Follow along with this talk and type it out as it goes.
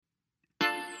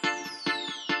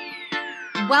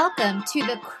Welcome to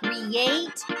the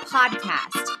Create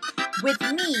Podcast with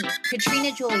me,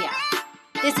 Katrina Julia.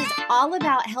 This is all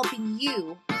about helping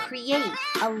you create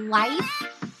a life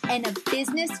and a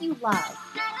business you love,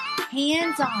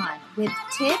 hands-on with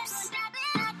tips,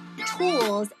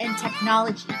 tools, and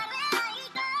technology.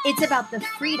 It's about the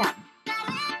freedom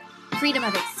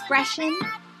of expression,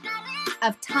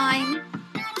 of time,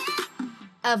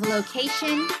 of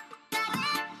location,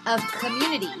 of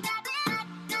community,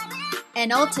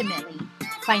 and ultimately,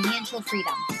 financial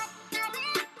freedom.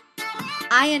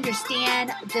 I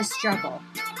understand the struggle.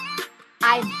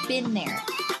 I've been there.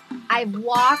 I've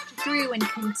walked through and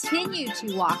continue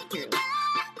to walk through.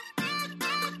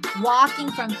 Walking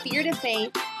from fear to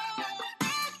faith,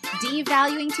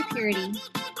 devaluing to purity,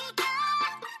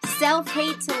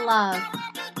 self-hate to love,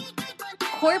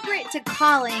 corporate to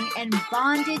calling, and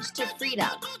bondage to freedom.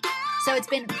 So it's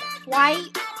been quite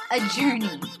a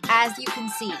journey, as you can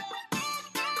see.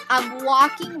 I'm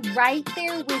walking right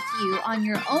there with you on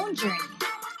your own journey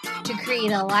to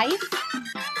create a life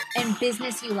and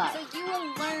business you love. So you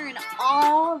will learn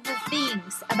all the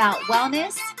things about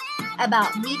wellness,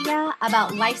 about media,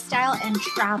 about lifestyle, and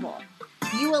travel.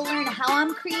 You will learn how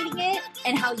I'm creating it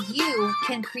and how you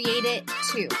can create it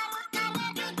too.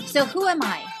 So who am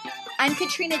I? I'm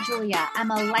Katrina Julia. I'm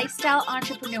a lifestyle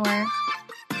entrepreneur,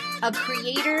 a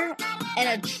creator,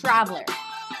 and a traveler.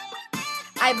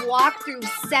 I've walked through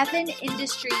 7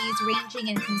 industries ranging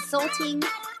in consulting,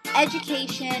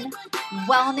 education,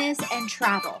 wellness, and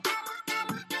travel.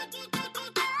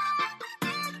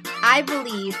 I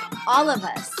believe all of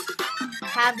us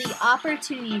have the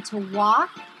opportunity to walk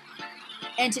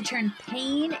and to turn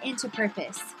pain into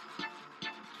purpose.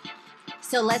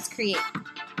 So let's create.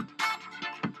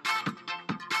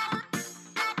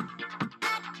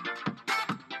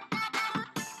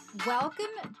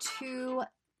 Welcome to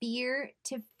Fear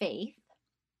to Faith,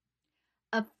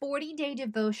 a 40-day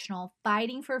devotional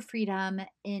fighting for freedom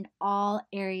in all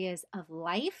areas of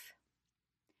life.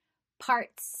 Part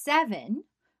 7,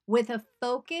 with a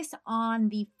focus on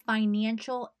the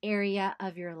financial area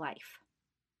of your life.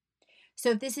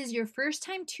 So if this is your first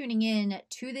time tuning in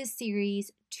to this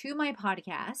series, to my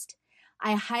podcast,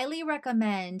 I highly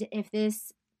recommend, if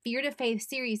this Fear to Faith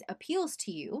series appeals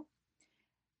to you,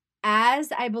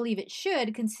 as I believe it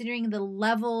should, considering the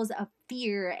levels of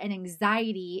fear and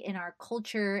anxiety in our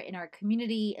culture, in our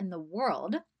community, in the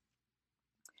world,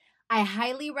 I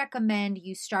highly recommend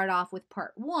you start off with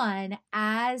part 1,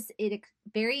 as it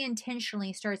very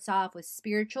intentionally starts off with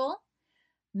spiritual,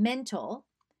 mental,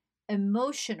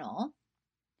 emotional,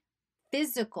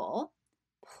 physical,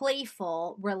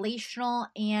 playful, relational,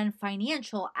 and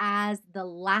financial as the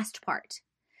last part.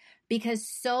 Because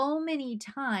so many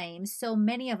times, so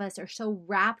many of us are so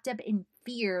wrapped up in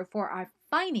fear for our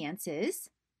finances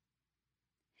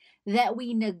that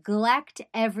we neglect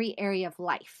every area of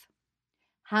life.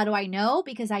 How do I know?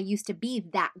 Because I used to be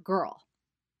that girl.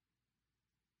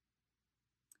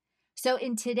 So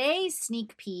in today's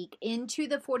sneak peek into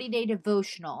the 40-day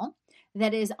devotional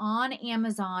that is on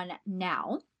Amazon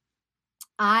now,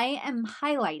 I am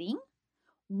highlighting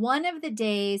one of the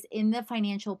days in the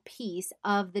financial piece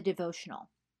of the devotional.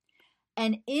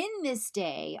 And in this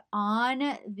day,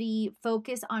 on the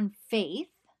focus on faith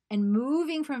and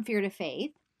moving from fear to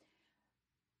faith,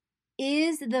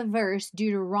 is the verse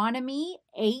Deuteronomy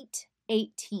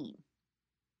 8:18.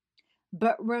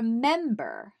 But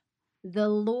remember the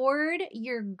Lord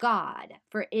your God,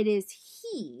 for it is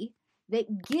He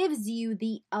that gives you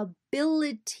the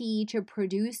ability to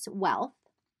produce wealth,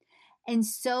 and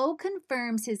so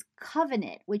confirms His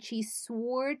covenant, which He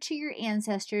swore to your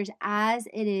ancestors as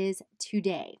it is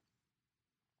today.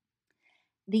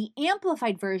 The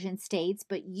Amplified Version states,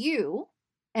 but you,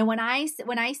 and when I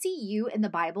see you in the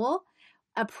Bible,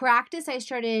 a practice I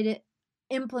started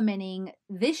implementing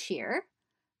this year,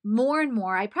 more and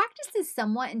more. I practiced this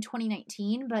somewhat in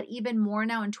 2019, but even more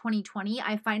now in 2020,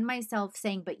 I find myself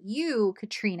saying, but you,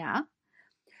 Katrina.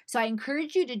 So I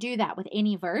encourage you to do that with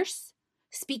any verse.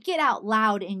 Speak it out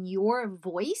loud in your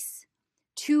voice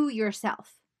to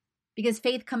yourself, because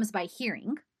faith comes by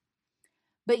hearing.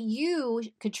 But you,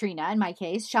 Katrina, in my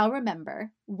case, shall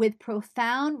remember with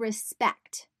profound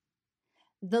respect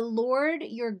the Lord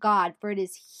your God, for it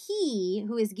is He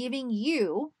who is giving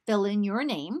you, fill in your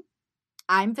name,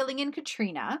 I'm filling in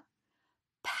Katrina,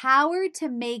 power to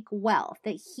make wealth,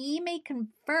 that He may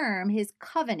confirm His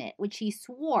covenant, which He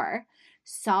swore,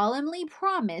 solemnly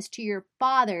promised to your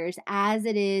fathers as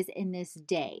it is in this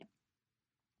day.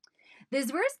 This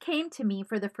verse came to me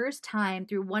for the first time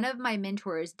through one of my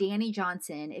mentors, Danny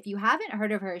Johnson. If you haven't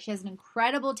heard of her, she has an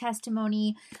incredible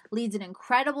testimony, leads an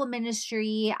incredible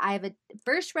ministry. I've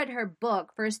first read her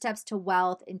book, First Steps to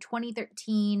Wealth, in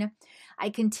 2013. I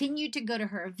continue to go to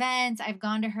her events. I've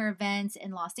gone to her events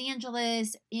in Los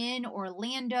Angeles, in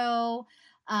Orlando,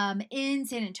 in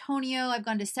San Antonio. I've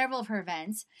gone to several of her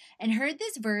events and heard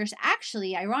this verse,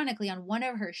 actually, ironically, on one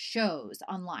of her shows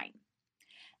online.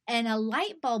 And a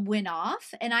light bulb went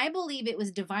off, and I believe it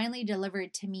was divinely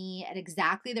delivered to me at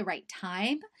exactly the right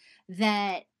time,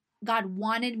 that God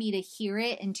wanted me to hear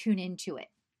it and tune into it.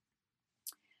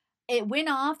 It went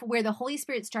off where the Holy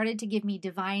Spirit started to give me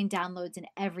divine downloads in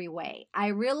every way. I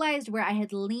realized where I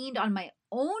had leaned on my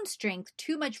own strength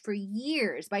too much for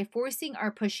years by forcing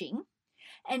or pushing.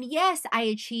 And yes, I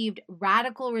achieved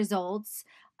radical results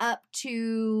up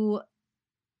to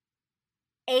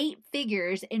 8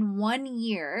 figures in 1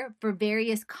 year for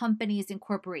various companies and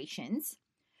corporations.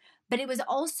 But it was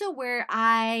also where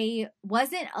I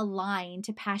wasn't aligned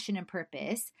to passion and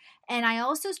purpose. And I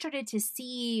also started to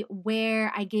see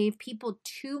where I gave people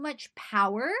too much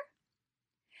power.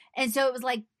 And so it was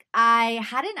like I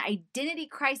had an identity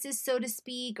crisis, so to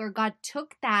speak, or God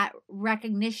took that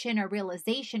recognition or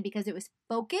realization because it was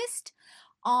focused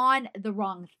on the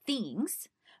wrong things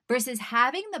versus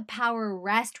having the power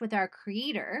rest with our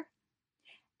Creator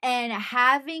and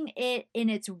having it in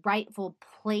its rightful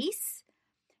place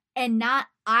and not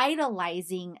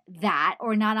idolizing that,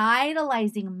 or not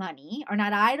idolizing money, or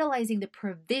not idolizing the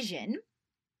provision,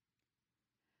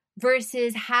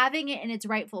 versus having it in its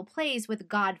rightful place with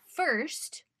God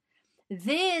first.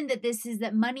 Then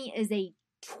that money is a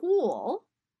tool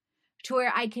to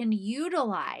where I can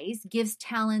utilize gifts,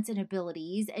 talents, and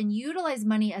abilities, and utilize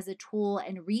money as a tool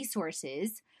and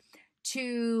resources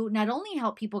to not only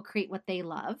help people create what they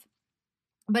love,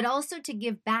 but also to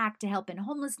give back to help in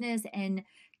homelessness and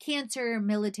cancer,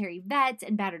 military vets,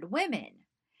 and battered women.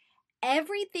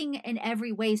 Everything in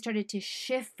every way started to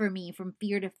shift for me from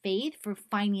fear to faith for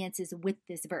finances with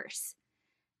this verse.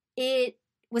 It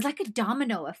was like a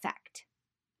domino effect.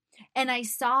 And I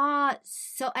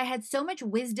had so much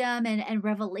wisdom and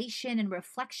revelation and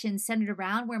reflection centered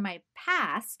around where my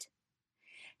past,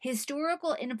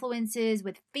 historical influences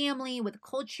with family, with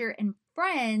culture, and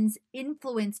friends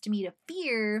influenced me to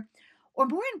fear, or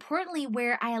more importantly,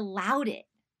 where I allowed it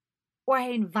or I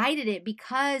invited it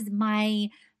because my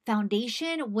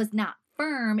foundation was not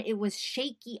firm. It was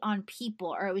shaky on people,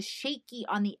 or it was shaky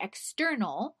on the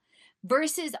external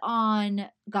versus on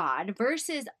God,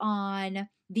 versus on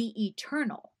the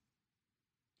eternal.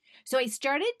 So I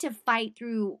started to fight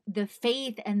through the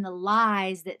faith and the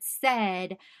lies that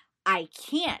said, I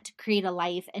can't create a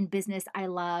life and business I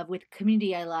love with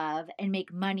community I love and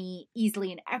make money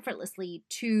easily and effortlessly,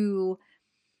 to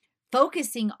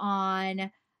focusing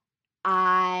on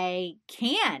I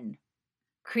can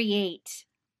create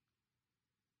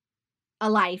a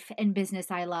life and business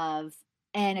I love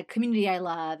and a community I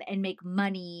love and make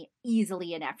money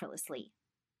easily and effortlessly.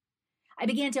 I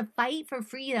began to fight for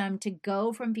freedom to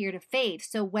go from fear to faith.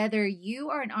 So whether you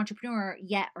are an entrepreneur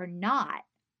yet or not,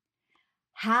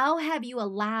 how have you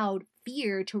allowed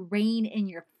fear to reign in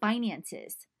your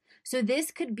finances? So this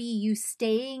could be you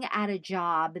staying at a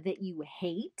job that you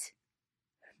hate.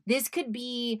 This could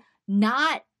be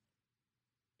not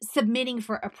submitting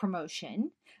for a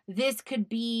promotion. This could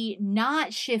be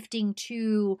not shifting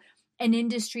to an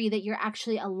industry that you're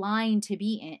actually aligned to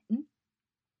be in.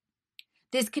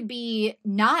 This could be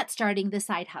not starting the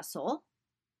side hustle.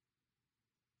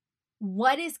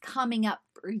 What is coming up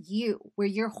for you where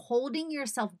you're holding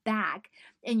yourself back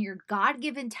in your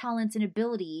God-given talents and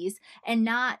abilities and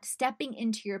not stepping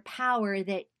into your power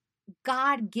that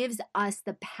God gives us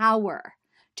the power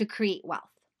to create wealth?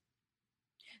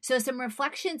 So some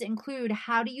reflections include,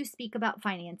 how do you speak about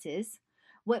finances?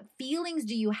 What feelings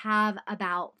do you have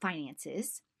about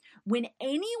finances? When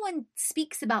anyone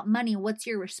speaks about money, what's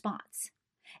your response?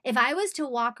 If I was to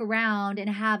walk around and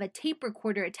have a tape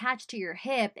recorder attached to your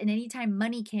hip and anytime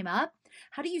money came up,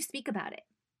 how do you speak about it?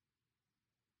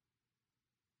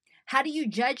 How do you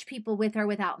judge people with or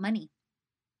without money?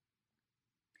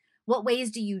 What ways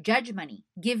do you judge money?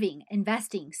 Giving,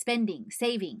 investing, spending,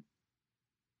 saving,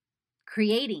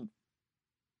 creating.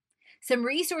 Some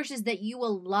resources that you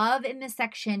will love in this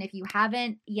section, if you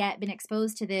haven't yet been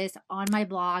exposed to this on my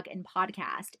blog and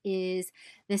podcast, is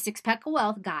the Six Pack of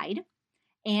Wealth Guide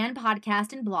and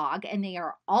podcast and blog, and they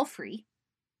are all free.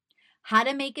 How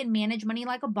to Make and Manage Money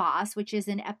Like a Boss, which is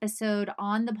an episode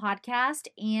on the podcast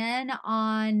and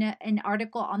on an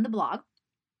article on the blog,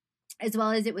 as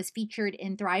well as it was featured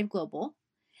in Thrive Global.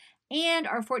 and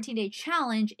our 14-day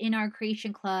challenge in our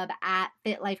creation club at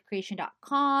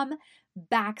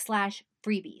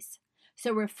fitlifecreation.com/freebies.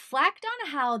 So reflect on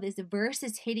how this verse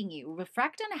is hitting you.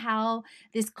 Reflect on how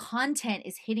this content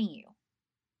is hitting you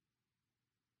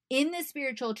in the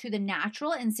spiritual to the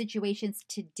natural in situations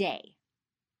today.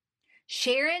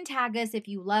 Share and tag us if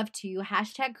you love to.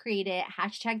 #CreateIt,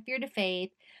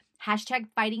 #FearToFaith,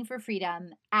 #Fighting for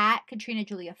Freedom, at Katrina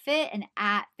Julia Fit, and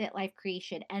at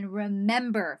FitLifeCreation. And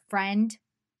remember, friend,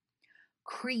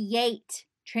 create,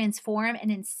 transform,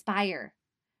 and inspire.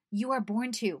 You are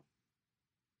born to.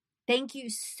 Thank you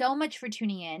so much for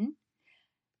tuning in.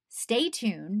 Stay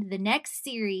tuned. The next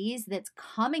series that's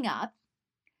coming up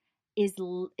is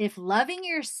If Loving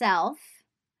Yourself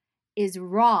is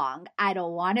Wrong, I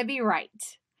Don't Want to Be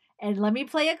Right. And let me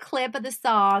play a clip of the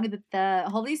song that the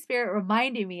Holy Spirit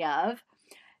reminded me of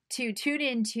to tune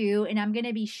into. And I'm going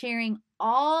to be sharing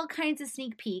all kinds of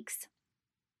sneak peeks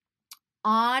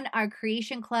on our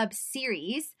Creation Club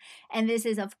series. And this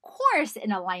is, of course,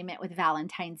 in alignment with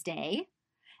Valentine's Day.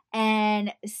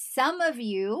 And some of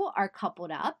you are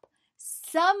coupled up.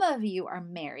 Some of you are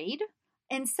married.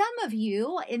 And some of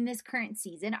you in this current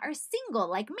season are single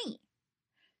like me.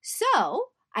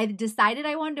 So I decided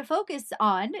I wanted to focus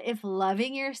on if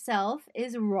loving yourself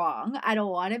is wrong, I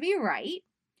don't want to be right.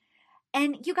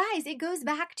 And you guys, it goes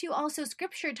back to also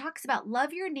scripture talks about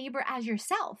love your neighbor as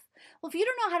yourself. Well, if you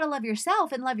don't know how to love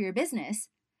yourself and love your business,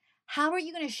 how are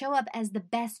you going to show up as the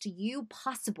best you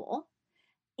possible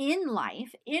in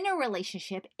life, in a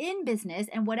relationship, in business,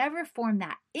 and whatever form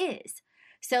that is?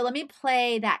 So let me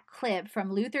play that clip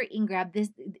from Luther Ingram. This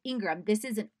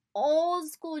is an old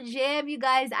school jam, you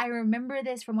guys. I remember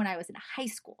this from when I was in high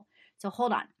school. So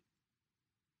hold on.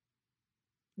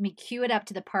 Let me cue it up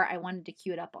to the part I wanted to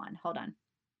cue it up on. Hold on.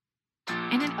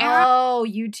 In an era- Oh,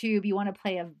 YouTube, you want to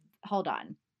play a... Hold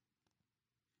on.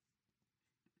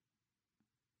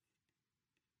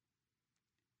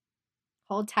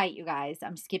 Hold tight, you guys.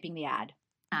 I'm skipping the ad.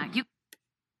 You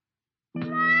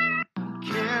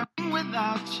care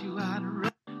without you.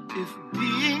 If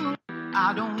being,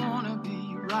 I don't want to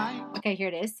be right. Okay, here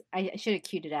it is. I should have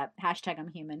queued it up. #I'm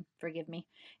human. Forgive me.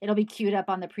 It'll be queued up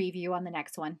on the preview on the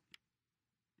next one.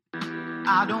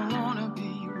 I don't want to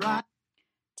be right.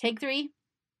 Take 3.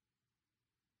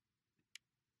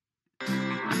 If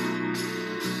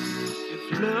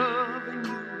loving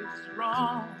you is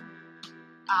wrong,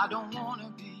 I don't want to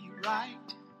be right.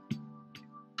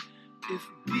 If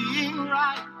being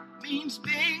right means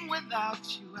being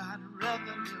without you, I'd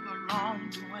rather live a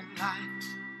wrongdoing life.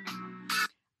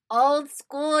 Old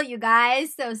school, you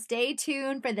guys. So stay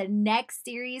tuned for the next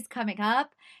series coming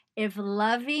up. If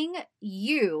loving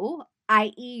you,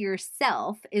 i.e.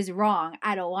 yourself, is wrong,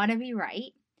 I don't want to be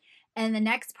right. And the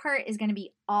next part is going to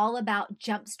be all about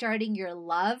jumpstarting your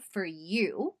love for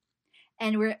you.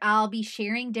 And I'll be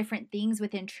sharing different things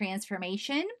within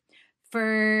transformation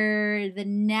for the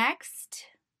next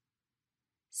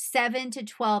 7 to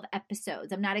 12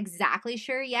 episodes. I'm not exactly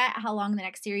sure yet how long the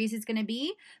next series is going to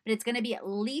be, but it's going to be at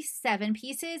least 7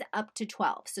 pieces up to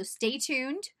 12. So stay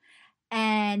tuned.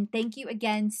 And thank you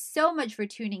again so much for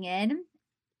tuning in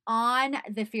on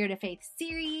the Fear to Faith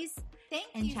series. Thank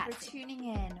you for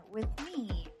tuning in with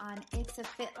me on It's a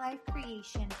Fit Life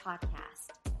Creation podcast.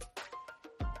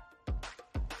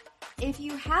 If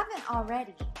you haven't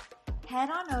already, head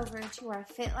on over to our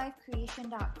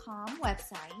fitlifecreation.com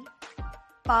website,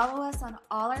 follow us on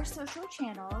all our social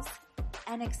channels,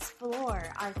 and explore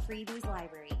our freebies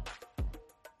library.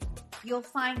 You'll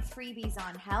find freebies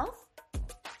on health,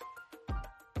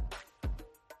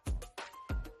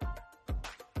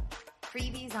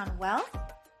 freebies on wealth,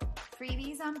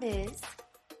 freebies on biz,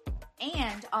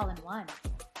 and all in one.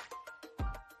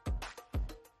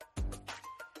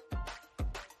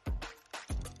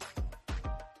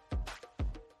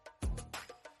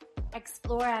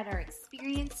 Explore at our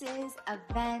experiences,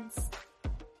 events,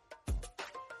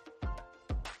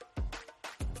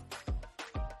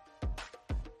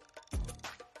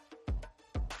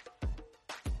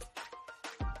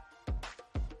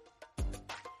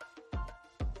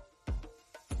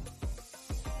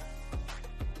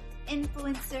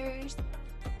 influencers.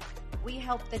 We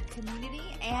help the community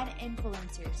and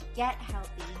influencers get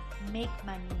healthy, make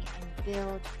money, and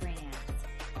build brands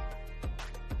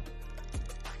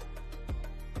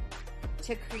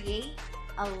to create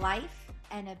a life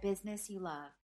and a business you love.